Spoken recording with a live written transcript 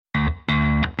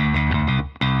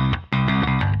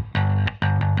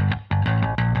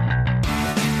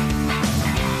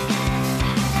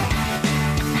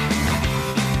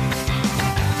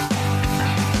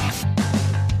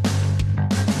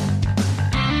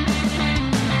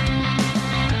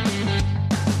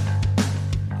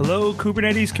Hello,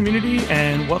 Kubernetes community,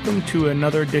 and welcome to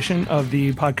another edition of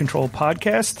the Pod Control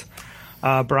podcast.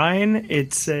 Brian,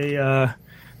 it's a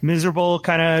miserable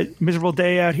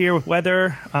day out here with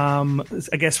weather.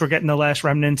 I guess we're getting the last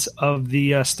remnants of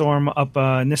the storm up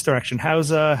in this direction. How's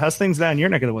things down in your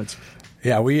neck of the woods?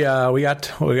 Yeah, we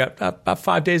got about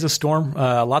 5 days of storm.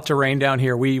 Lots of rain down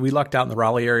here. We lucked out in the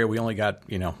Raleigh area. We only got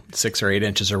 6 or 8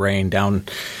 inches of rain. Down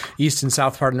east and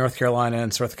south part of North Carolina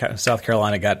and South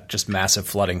Carolina got just massive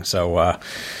flooding. So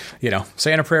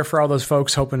saying a prayer for all those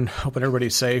folks, hoping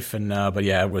everybody's safe. And but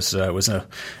yeah, it was an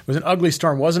ugly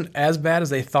storm. Wasn't as bad as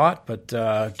they thought, but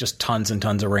just tons and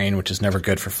tons of rain, which is never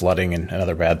good for flooding and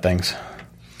other bad things.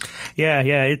 Yeah,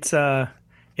 it's some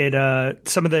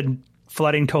of the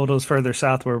flooding totals further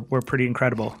south were pretty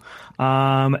incredible.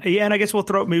 And I guess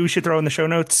maybe we should throw in the show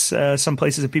notes some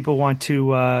places if people want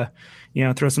to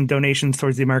throw some donations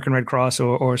towards the American Red Cross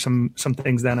or some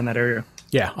things down in that area.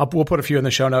 Yeah, we'll put a few in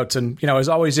the show notes. And, as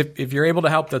always, if you're able to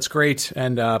help, that's great.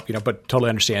 And, but totally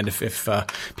understand if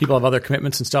people have other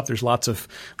commitments and stuff, there's lots of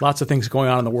things going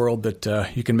on in the world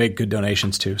that you can make good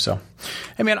donations to. So,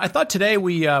 hey, man, I thought today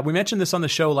we mentioned this on the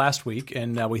show last week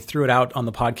and we threw it out on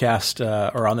the podcast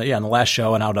or on the last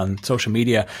show and out on social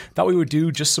media. Thought we would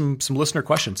do just some listener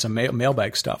questions, some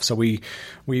mailbag stuff. So we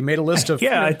made a list of.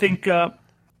 Yeah, I think.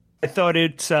 I thought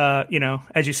it's, as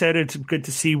you said, it's good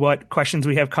to see what questions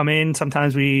we have come in.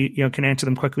 Sometimes we, can answer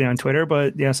them quickly on Twitter,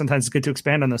 but sometimes it's good to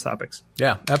expand on those topics.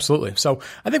 Yeah, absolutely. So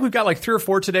I think we've got like 3 or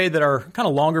 4 today that are kind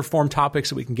of longer form topics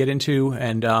that we can get into.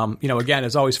 And, again,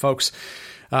 as always, folks,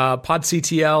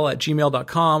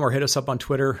 podctl@gmail.com or hit us up on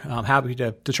Twitter. I'm happy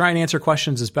to try and answer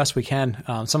questions as best we can.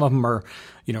 Some of them are,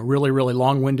 really, really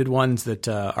long-winded ones that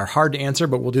are hard to answer,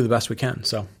 but we'll do the best we can.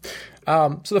 So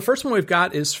the first one we've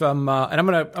got is from, and I'm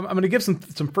gonna give some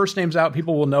first names out.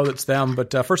 People will know that's them,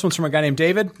 but first one's from a guy named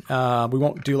David. We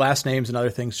won't do last names and other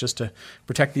things just to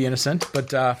protect the innocent.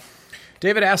 But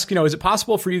David asks, is it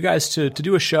possible for you guys to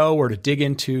do a show or to dig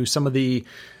into some of the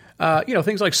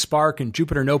things like Spark and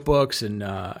Jupyter Notebooks and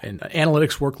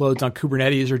analytics workloads on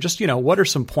Kubernetes, or just what are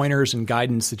some pointers and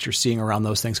guidance that you're seeing around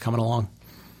those things coming along?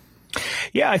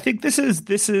 Yeah, I think this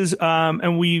is,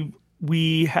 and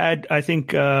we had, I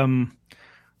think,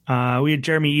 we had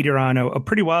Jeremy Eder on a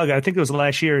pretty while ago. I think it was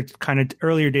last year, kind of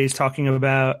earlier days, talking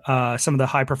about some of the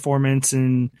high performance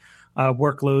and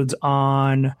workloads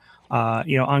on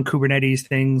Kubernetes,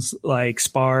 things like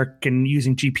Spark and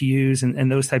using GPUs and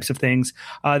those types of things.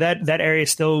 That area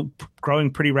is still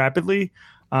growing pretty rapidly.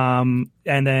 And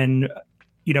then,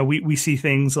 we see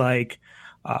things like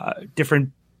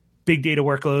different big data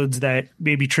workloads that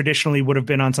maybe traditionally would have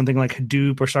been on something like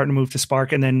Hadoop or starting to move to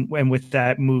Spark, and with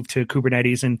that move to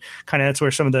Kubernetes, and kind of that's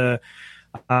where some of the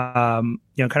kind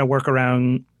of work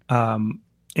around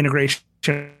integration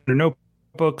or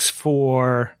notebooks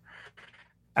for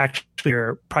actually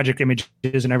your project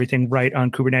images and everything right on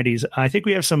Kubernetes. I think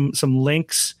we have some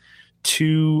links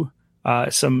to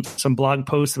some blog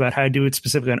posts about how to do it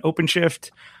specifically on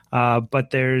OpenShift.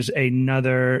 But there's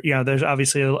there's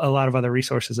obviously a lot of other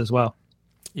resources as well.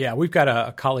 Yeah, we've got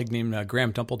a colleague named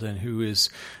Graham Dumpleton who is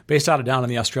based out of down in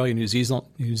the Australia,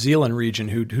 New Zealand region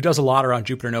who does a lot around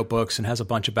Jupyter Notebooks and has a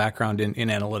bunch of background in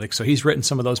analytics. So he's written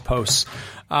some of those posts.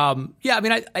 I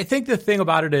think the thing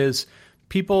about it is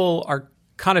people are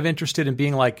kind of interested in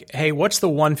being like, hey, what's the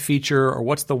one feature or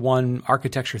what's the one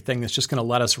architecture thing that's just going to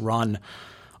let us run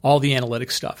all the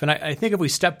analytics stuff? And I think if we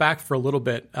step back for a little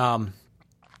bit, the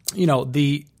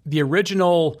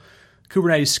original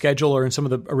Kubernetes scheduler and some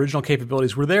of the original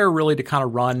capabilities were there really to kind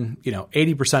of run,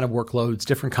 80% of workloads,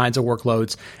 different kinds of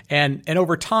workloads. And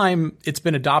over time, it's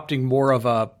been adopting more of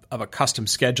a custom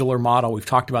scheduler model. We've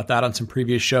talked about that on some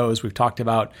previous shows. We've talked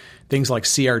about things like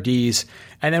CRDs.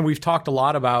 And then we've talked a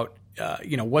lot about,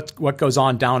 what goes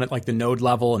on down at like the node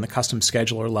level and the custom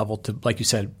scheduler level to, like you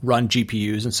said, run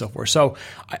GPUs and so forth. So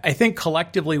I think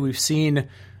collectively we've seen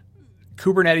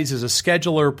Kubernetes as a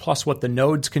scheduler, plus what the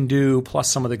nodes can do,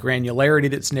 plus some of the granularity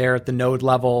that's there at the node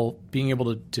level, being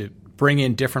able to bring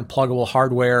in different pluggable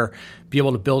hardware, be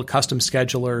able to build custom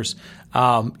schedulers,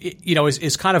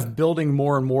 is kind of building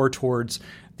more and more towards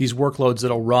these workloads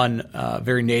that'll run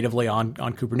very natively on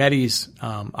Kubernetes.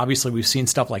 Obviously, we've seen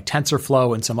stuff like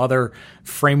TensorFlow and some other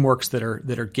frameworks that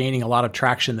are gaining a lot of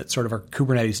traction that sort of are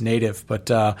Kubernetes native.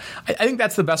 But I think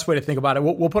that's the best way to think about it.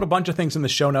 We'll put a bunch of things in the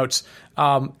show notes.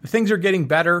 Things are getting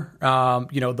better.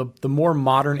 The more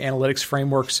modern analytics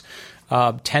frameworks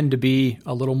tend to be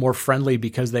a little more friendly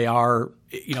because they are,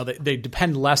 they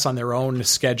depend less on their own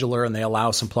scheduler and they allow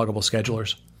some pluggable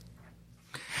schedulers.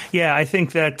 Yeah, I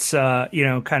think that's,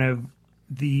 kind of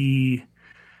the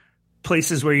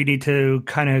places where you need to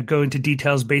kind of go into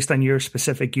details based on your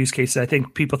specific use cases. I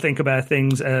think people think about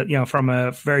things, from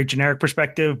a very generic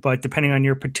perspective, but depending on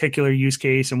your particular use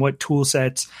case and what tool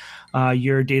sets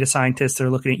your data scientists are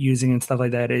looking at using and stuff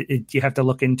like that, you have to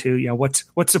look into, what's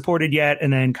supported yet,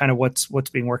 and then kind of what's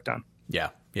being worked on.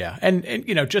 Yeah. Yeah. And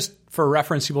just for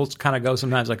reference, people kind of go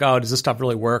sometimes like, oh, does this stuff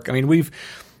really work? I mean,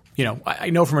 I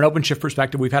know from an OpenShift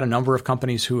perspective, we've had a number of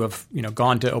companies who have,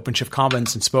 gone to OpenShift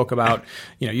Commons and spoke about,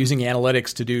 using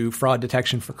analytics to do fraud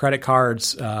detection for credit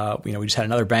cards. We just had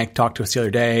another bank talk to us the other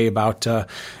day about,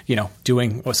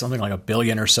 doing something like 1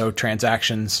 billion or so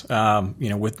transactions,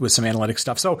 with some analytics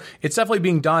stuff. So it's definitely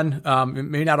being done. It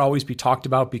may not always be talked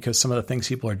about because some of the things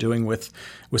people are doing with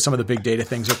some of the big data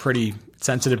things are pretty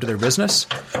sensitive to their business.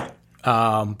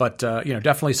 But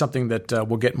definitely something that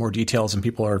we'll get more details and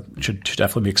people should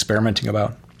definitely be experimenting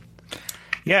about.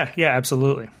 Yeah,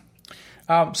 absolutely.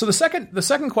 So the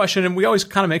second question, and we always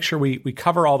kind of make sure we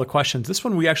cover all the questions. This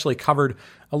one we actually covered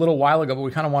a little while ago, but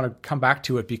we kind of want to come back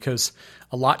to it because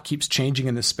a lot keeps changing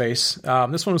in this space.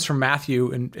 This one was from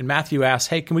Matthew, and Matthew asked,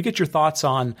 "Hey, can we get your thoughts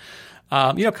on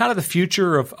kind of the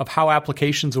future of how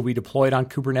applications will be deployed on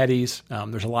Kubernetes?"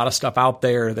 There's a lot of stuff out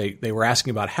there. They were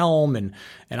asking about Helm and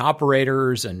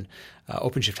operators, and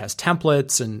OpenShift has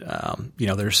templates, and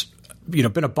there's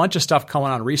been a bunch of stuff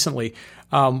going on recently.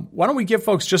 Why don't we give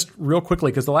folks just real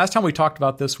quickly, because the last time we talked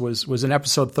about this was in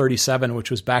episode 37,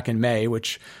 which was back in May,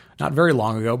 which not very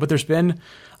long ago, but there's been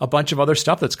a bunch of other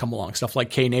stuff that's come along, stuff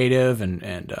like Knative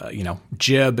and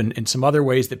Jib and some other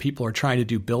ways that people are trying to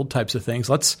do build types of things.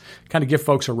 Let's kind of give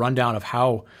folks a rundown of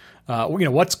how,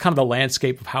 what's kind of the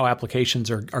landscape of how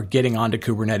applications are getting onto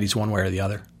Kubernetes one way or the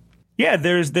other. Yeah,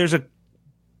 there's a,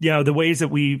 the ways that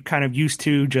we kind of used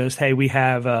to just, hey, we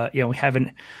have,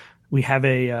 we have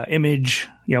a image,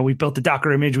 we built a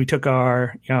Docker image. We took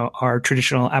our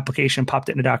traditional application, popped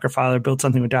it in a Docker file, or built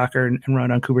something with Docker and run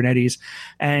it on Kubernetes.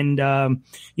 And,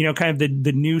 kind of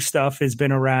the new stuff has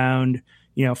been around,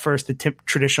 first the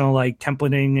traditional like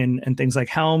templating and things like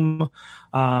Helm.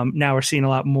 Now we're seeing a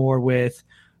lot more with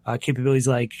capabilities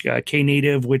like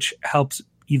Knative, which helps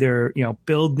either,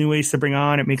 build new ways to bring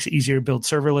on. It makes it easier to build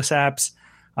serverless apps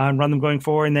and run them going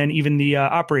forward. And then even the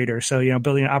operator. So,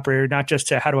 building an operator, not just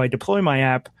to how do I deploy my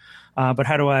app, but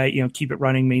how do I, keep it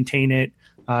running, maintain it,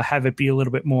 have it be a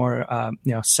little bit more,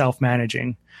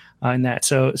 self-managing in that.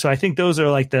 So I think those are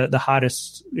like the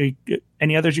hottest.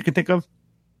 Any others you can think of?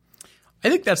 I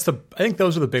think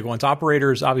those are the big ones.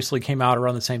 Operators obviously came out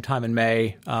around the same time in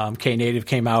May. Knative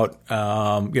came out,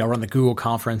 around the Google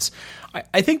conference.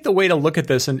 I think the way to look at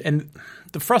this and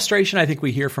the frustration I think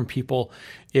we hear from people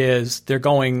is they're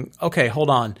going, okay, hold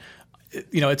on.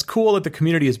 It's cool that the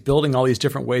community is building all these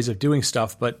different ways of doing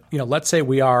stuff, but let's say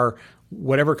we are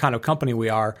whatever kind of company we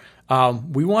are,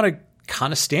 we want to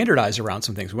kind of standardize around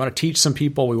some things. We want to teach some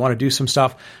people. We want to do some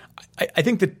stuff. I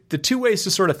think that the two ways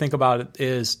to sort of think about it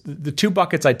is the two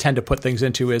buckets I tend to put things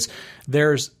into is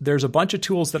there's a bunch of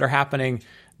tools that are happening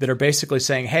that are basically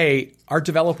saying, hey, our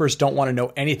developers don't want to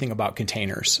know anything about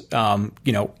containers.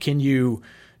 Can you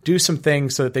do some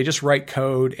things so that they just write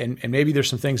code and maybe there's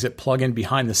some things that plug in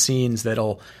behind the scenes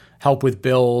that'll help with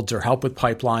builds or help with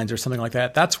pipelines or something like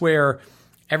that. That's where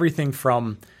everything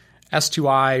from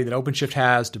S2I that OpenShift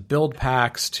has to build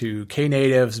packs to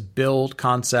Knative's build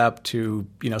concept to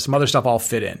some other stuff all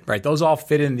fit in, right? Those all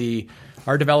fit in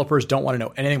our developers don't want to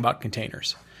know anything about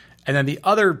containers. And then the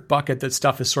other bucket that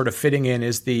stuff is sort of fitting in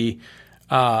is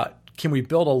can we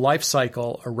build a life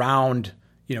cycle around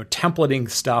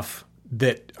templating stuff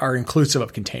that are inclusive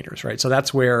of containers, right? So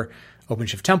that's where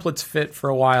OpenShift templates fit for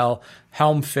a while.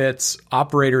 Helm fits.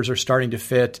 Operators are starting to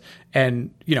fit.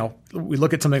 And, we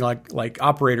look at something like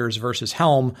operators versus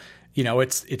Helm,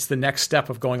 it's the next step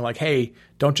of going like, hey,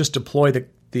 don't just deploy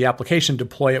the application,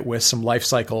 deploy it with some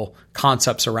lifecycle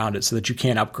concepts around it so that you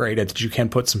can upgrade it, that you can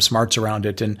put some smarts around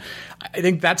it. And I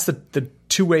think that's the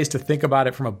two ways to think about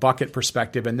it from a bucket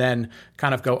perspective, and then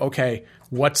kind of go, okay,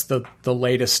 what's the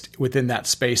latest within that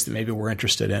space that maybe we're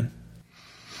interested in?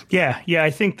 Yeah. I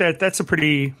think that's a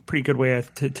pretty good way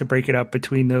to break it up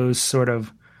between those sort of,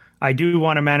 I do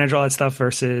want to manage all that stuff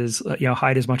versus,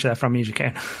 hide as much of that from me as you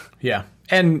can. Yeah.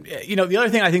 And, the other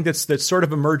thing I think that's sort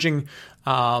of emerging,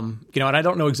 and I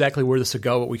don't know exactly where this will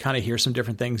go, but we kind of hear some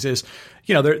different things is,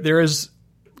 there is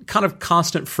kind of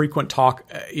constant frequent talk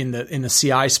in the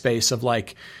CI space of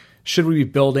like, should we be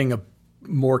building a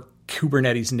more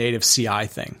Kubernetes native CI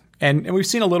thing? And we've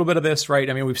seen a little bit of this, right?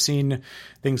 I mean, we've seen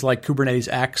things like Kubernetes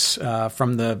X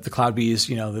from the CloudBees,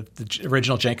 the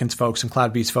original Jenkins folks, and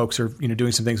CloudBees folks are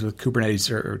doing some things with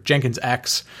Kubernetes or Jenkins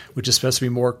X, which is supposed to be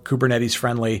more Kubernetes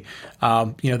friendly.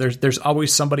 There's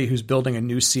always somebody who's building a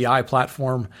new CI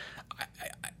platform.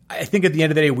 I think at the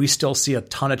end of the day, we still see a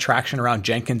ton of traction around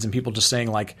Jenkins and people just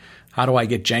saying like, how do I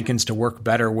get Jenkins to work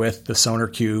better with the Sonar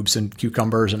Cubes and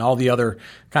Cucumbers and all the other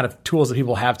kind of tools that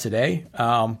people have today?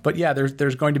 But yeah,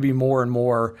 there's going to be more and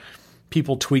more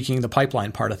people tweaking the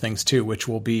pipeline part of things too, which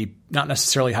will be not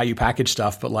necessarily how you package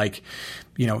stuff, but like,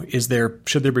 should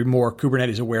there be more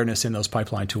Kubernetes awareness in those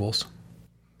pipeline tools?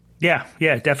 Yeah,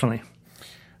 definitely.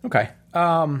 Okay.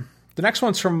 The next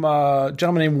one's from a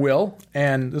gentleman named Will,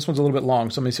 and this one's a little bit long,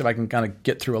 so let me see if I can kind of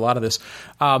get through a lot of this.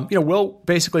 Will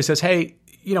basically says, hey,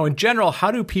 in general,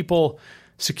 how do people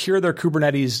secure their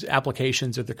Kubernetes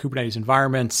applications or their Kubernetes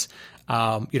environments?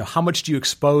 How much do you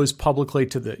expose publicly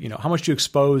to the, how much do you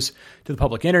expose to the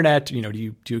public internet? Do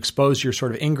you expose your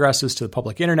sort of ingresses to the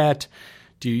public internet?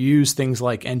 Do you use things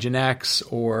like Nginx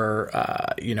or,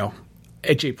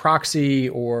 HA proxy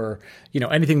or,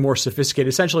 anything more sophisticated?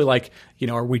 Essentially, like,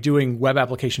 are we doing web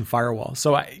application firewall?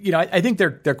 So, I think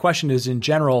their question is in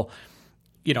general,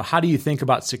 how do you think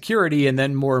about security? And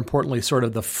then more importantly, sort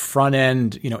of the front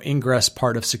end, ingress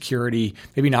part of security,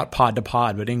 maybe not pod to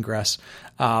pod, but ingress,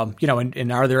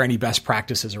 and are there any best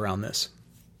practices around this?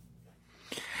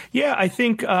 Yeah, I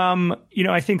think,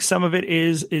 I think some of it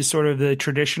is sort of the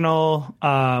traditional,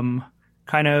 kind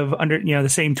of under, the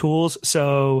same tools.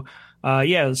 So,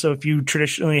 so if you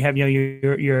traditionally have,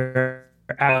 your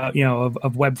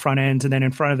of web front ends, and then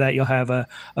in front of that you'll have a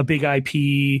big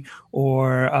IP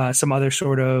or some other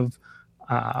sort of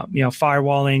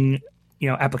firewalling,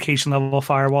 application level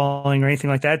firewalling or anything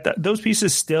like that. Those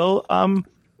pieces still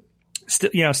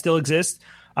exist.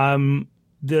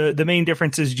 The main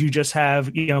difference is you just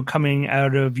have coming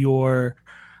out of your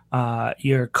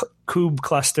kube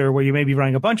cluster where you may be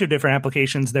running a bunch of different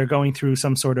applications. They're going through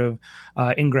some sort of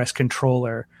ingress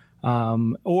controller.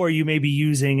 Or you may be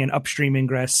using an upstream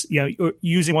ingress, or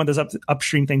using one of those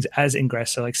upstream things as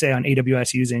ingress. So like say on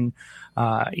AWS using,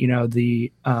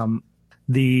 the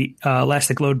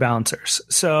Elastic load balancers.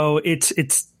 So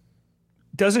it's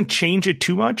doesn't change it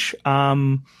too much,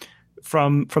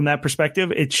 from that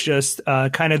perspective. It's just,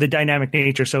 kind of the dynamic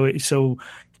nature. So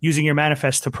using your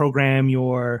manifest to program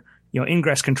your,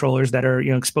 ingress controllers that are,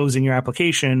 exposing your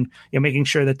application, making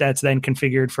sure that that's then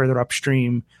configured further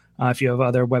upstream. If you have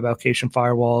other web application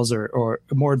firewalls or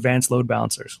more advanced load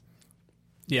balancers.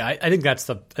 Yeah, I think that's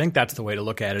the way to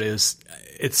look at it.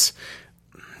 It's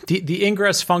the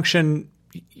ingress function.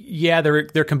 Yeah,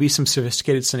 there can be some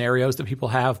sophisticated scenarios that people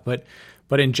have, but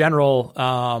in general,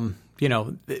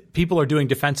 people are doing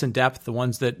defense in depth. The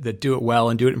ones that do it well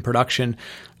and do it in production,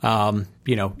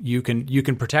 you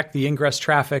can protect the ingress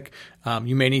traffic.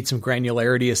 You may need some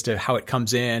granularity as to how it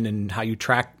comes in and how you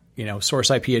track source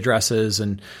IP addresses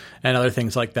and other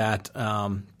things like that.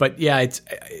 But yeah,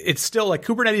 it's still like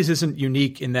Kubernetes isn't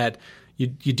unique in that you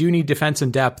do need defense in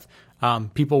depth.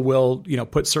 People will,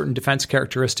 put certain defense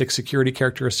characteristics, security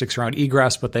characteristics around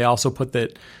egress, but they also put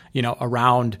that,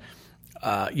 around,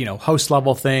 host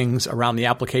level things, around the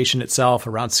application itself,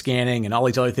 around scanning and all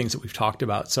these other things that we've talked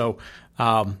about. So,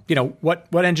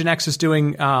 what Nginx is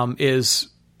doing, is,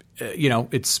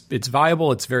 it's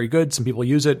viable. It's very good. Some people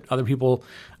use it. Other people,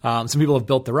 some people have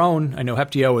built their own. I know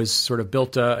Heptio has sort of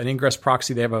built an ingress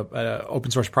proxy. They have a open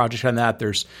source project on that.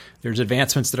 There's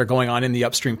advancements that are going on in the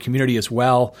upstream community as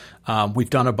well. We've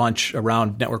done a bunch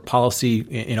around network policy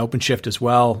in OpenShift as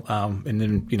well. And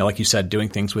then, like you said, doing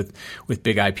things with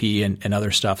big IP and other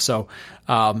stuff. So,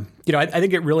 I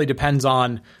think it really depends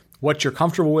on what you're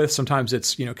comfortable with. Sometimes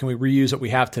it's, can we reuse what we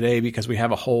have today because we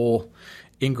have a whole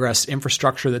ingress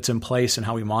infrastructure that's in place and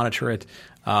how we monitor it.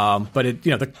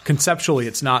 But conceptually,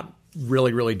 it's not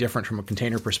really, really different from a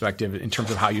container perspective in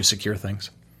terms of how you secure things.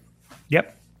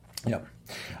 Yep.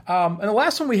 And the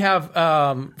last one we have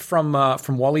from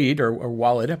Walid or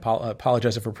Walid.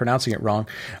 Apologize if we're pronouncing it wrong.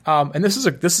 And this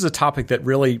is a topic that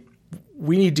really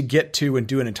we need to get to and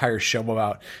do an entire show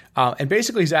about. And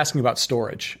basically, he's asking about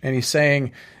storage, and he's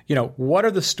saying, what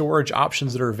are the storage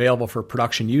options that are available for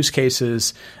production use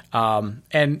cases?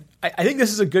 And I think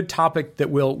this is a good topic that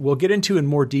we'll get into in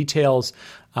more details.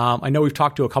 I know we've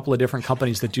talked to a couple of different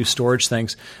companies that do storage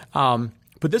things, but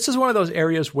this is one of those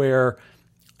areas where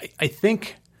I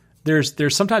think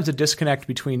there's sometimes a disconnect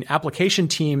between application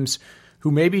teams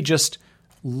who maybe just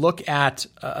look at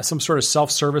some sort of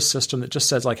self-service system that just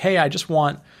says like, hey, I just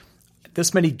want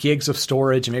this many gigs of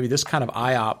storage and maybe this kind of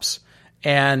IOPS.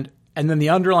 And then the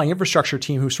underlying infrastructure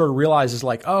team who sort of realizes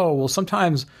like, oh, well,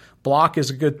 sometimes block is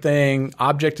a good thing,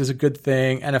 object is a good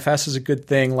thing, NFS is a good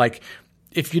thing. Like,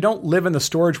 if you don't live in the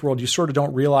storage world, you sort of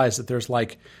don't realize that there's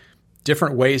like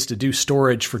different ways to do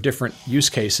storage for different use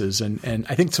cases. And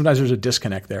I think sometimes there's a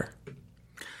disconnect there.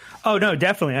 Oh, no,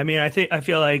 definitely. I mean, I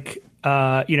feel like,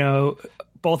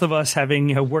 both of us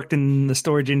having worked in the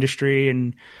storage industry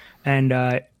and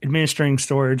administering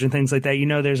storage and things like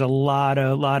that, there's a lot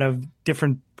of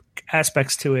different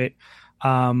aspects to it.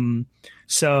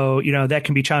 So, that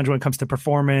can be challenging when it comes to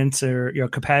performance or,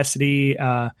 capacity.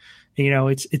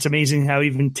 It's amazing how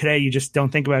even today you just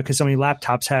don't think about it because so many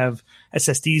laptops have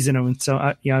SSDs in them. And so,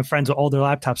 I have friends with older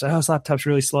laptops. Like, this laptop's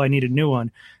really slow. I need a new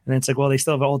one. And then it's like, well, they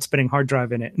still have an old spinning hard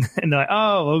drive in it. And they're like,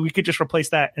 oh, well, we could just replace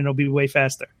that and it'll be way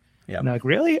faster. Yeah. And they're like,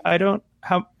 really?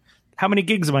 How many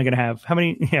gigs am I going to have? How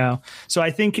many, So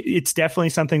I think it's definitely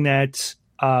something that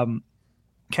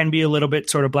can be a little bit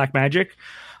sort of black magic.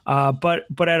 But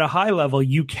at a high level,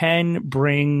 you can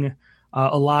bring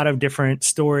a lot of different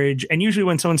storage. And usually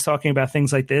when someone's talking about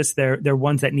things like this, they're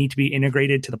ones that need to be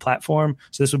integrated to the platform.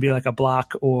 So this would be like a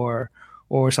block or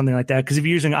something like that. Because if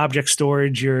you're using object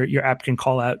storage, your app can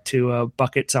call out to a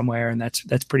bucket somewhere, and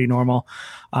that's pretty normal.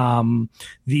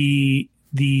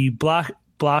 The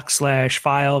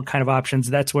block/file kind of options,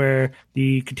 that's where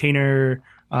the container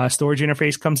storage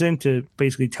interface comes in to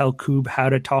basically tell Kube how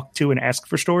to talk to and ask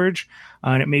for storage.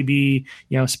 And it may be,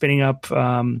 spinning up,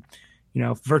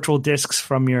 virtual disks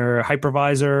from your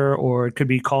hypervisor, or it could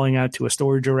be calling out to a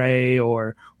storage array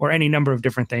or any number of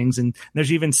different things. And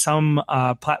there's even some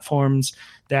platforms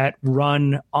that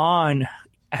run on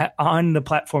the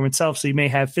platform itself. So you may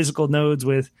have physical nodes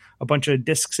with a bunch of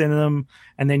disks in them,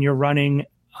 and then you're running,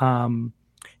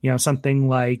 something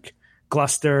like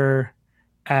Gluster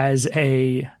as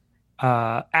a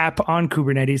app on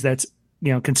Kubernetes that's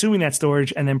consuming that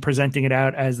storage and then presenting it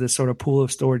out as this sort of pool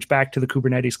of storage back to the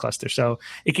Kubernetes cluster. So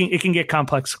it can get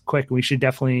complex quick. We should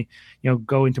definitely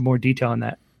go into more detail on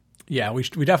that. Yeah, we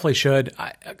definitely should.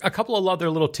 A couple of other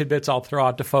little tidbits I'll throw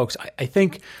out to folks. I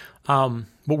think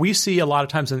what we see a lot of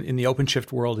times in the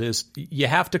OpenShift world is you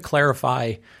have to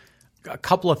clarify a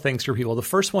couple of things for people. The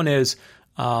first one is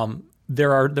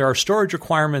there are storage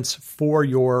requirements for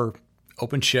your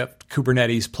OpenShift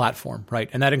Kubernetes platform, right?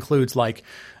 And that includes like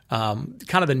kind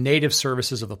of the native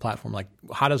services of the platform. Like,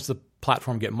 how does the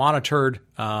platform get monitored?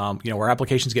 Where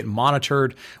applications get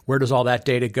monitored, where does all that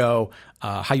data go?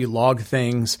 How you log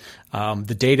things,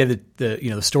 the data that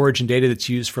the storage and data that's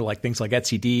used for like things like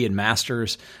etcd and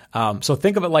masters. So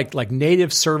think of it like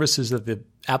native services that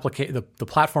the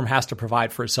platform has to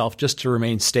provide for itself just to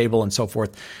remain stable and so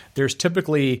forth. There's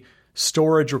typically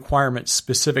storage requirements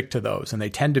specific to those, and they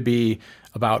tend to be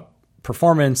about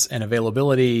performance and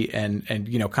availability and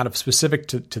kind of specific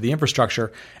to the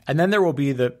infrastructure. And then there will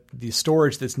be the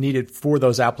storage that's needed for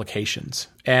those applications.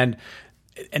 And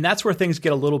that's where things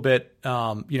get a little bit,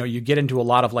 you get into a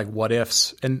lot of like what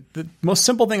ifs. And the most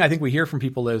simple thing I think we hear from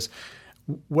people is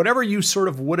whatever you sort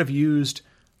of would have used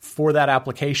for that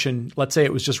application, let's say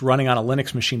it was just running on a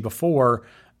Linux machine before,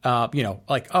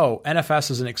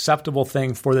 NFS is an acceptable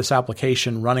thing for this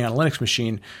application running on a Linux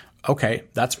machine. Okay,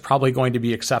 that's probably going to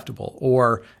be acceptable.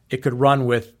 Or it could run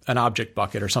with an object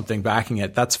bucket or something backing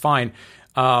it. That's fine.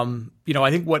 I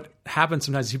think what happens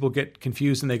sometimes is people get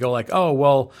confused and they go like, oh,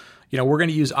 well, we're going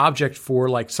to use object for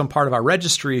like some part of our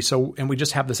registry. And we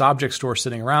just have this object store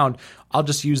sitting around. I'll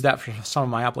just use that for some of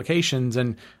my applications.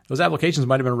 And those applications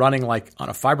might have been running like on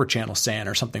a fiber channel SAN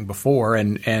or something before.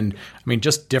 And I mean,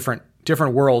 just different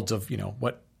worlds of,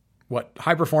 what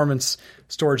high performance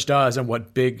storage does and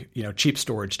what big, cheap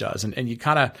storage does. And you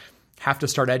kind of have to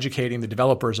start educating the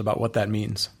developers about what that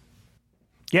means.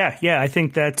 Yeah. I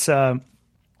think that's,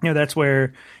 that's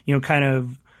where, kind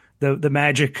of the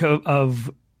magic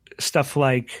of stuff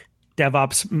like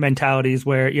DevOps mentalities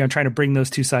where, trying to bring those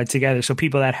two sides together. So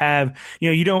people that have,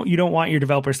 you don't want your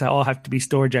developers to all have to be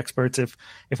storage experts. If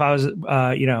I was,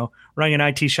 running an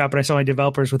IT shop and I saw my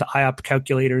developers with IOP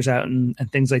calculators out and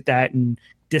things like that and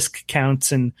disk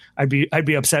counts, and I'd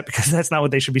be upset because that's not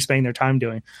what they should be spending their time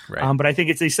doing. Right. But I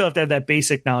think they still have to have that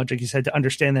basic knowledge, like you said, to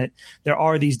understand that there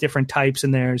are these different types,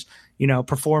 and there's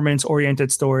performance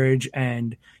oriented storage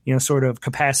and sort of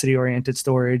capacity oriented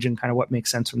storage, and kind of what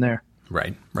makes sense from there.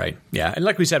 Right. Yeah. And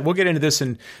like we said, we'll get into this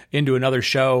into another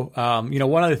show.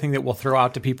 One other thing that we'll throw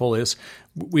out to people is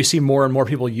we see more and more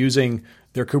people using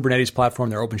their Kubernetes platform,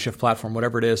 their OpenShift platform,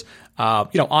 whatever it is,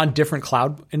 on different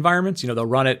cloud environments. They'll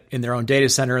run it in their own data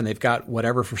center and they've got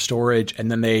whatever for storage. And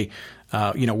then they,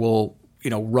 will,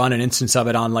 run an instance of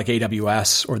it on like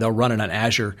AWS, or they'll run it on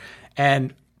Azure.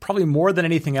 And probably more than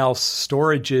anything else,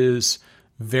 storage is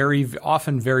very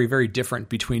often very, very different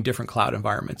between different cloud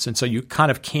environments. And so you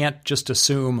kind of can't just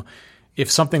assume if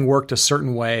something worked a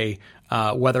certain way,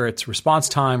 whether it's response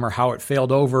time or how it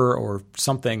failed over or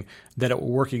something, that it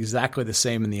will work exactly the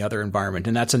same in the other environment.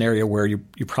 And that's an area where you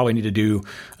probably need to do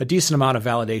a decent amount of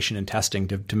validation and testing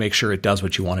to make sure it does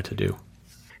what you want it to do.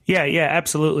 Yeah,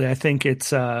 absolutely. I think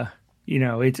it's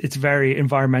it's very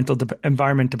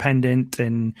environment dependent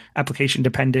and application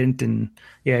dependent, and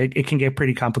it can get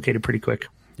pretty complicated pretty quick.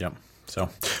 Yeah. So,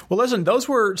 well, listen, those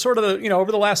were sort of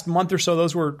over the last month or so,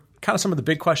 those were kind of some of the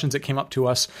big questions that came up to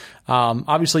us.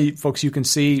 Obviously, folks, you can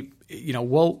see,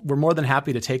 we're more than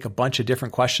happy to take a bunch of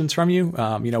different questions from you,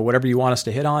 whatever you want us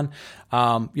to hit on.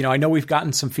 I know we've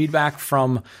gotten some feedback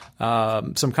from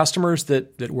some customers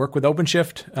that work with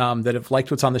OpenShift that have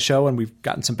liked what's on the show, and we've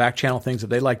gotten some back channel things that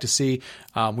they'd like to see.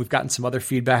 We've gotten some other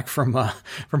feedback from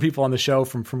people on the show,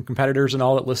 from competitors and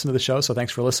all that listen to the show. So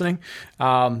thanks for listening.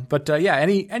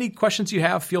 Any questions you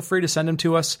have, feel free to send them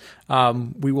to us.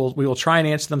 We will try and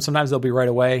answer them. Sometimes they'll be right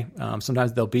away.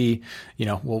 Sometimes they'll be,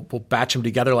 we'll batch them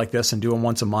together like this and do them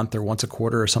once a month or once a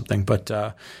quarter or something. But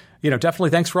definitely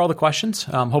thanks for all the questions.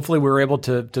 Hopefully we were able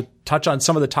to touch on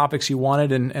some of the topics you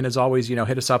wanted. And as always,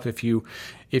 hit us up if you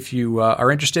are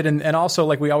interested. And also,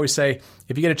 like we always say,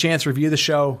 if you get a chance, review the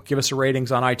show, give us a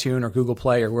ratings on iTunes or Google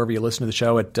Play or wherever you listen to the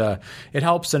show. It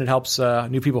helps, and it helps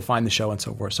new people find the show and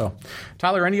so forth. So,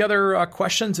 Tyler, any other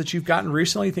questions that you've gotten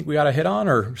recently you think we ought to hit on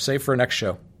or save for a next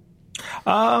show?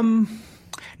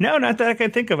 No, not that I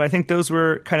can think of. I think those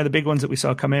were kind of the big ones that we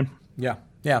saw come in. Yeah.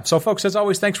 So, folks, as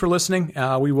always, thanks for listening.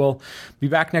 We will be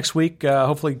back next week,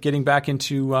 hopefully getting back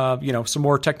into, some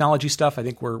more technology stuff. I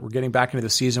think we're getting back into the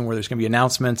season where there's going to be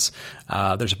announcements.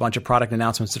 There's a bunch of product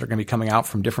announcements that are going to be coming out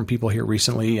from different people here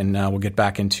recently, and we'll get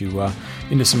back into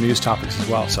some news topics as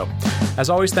well. So,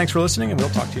 as always, thanks for listening, and we'll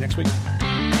talk to you next week.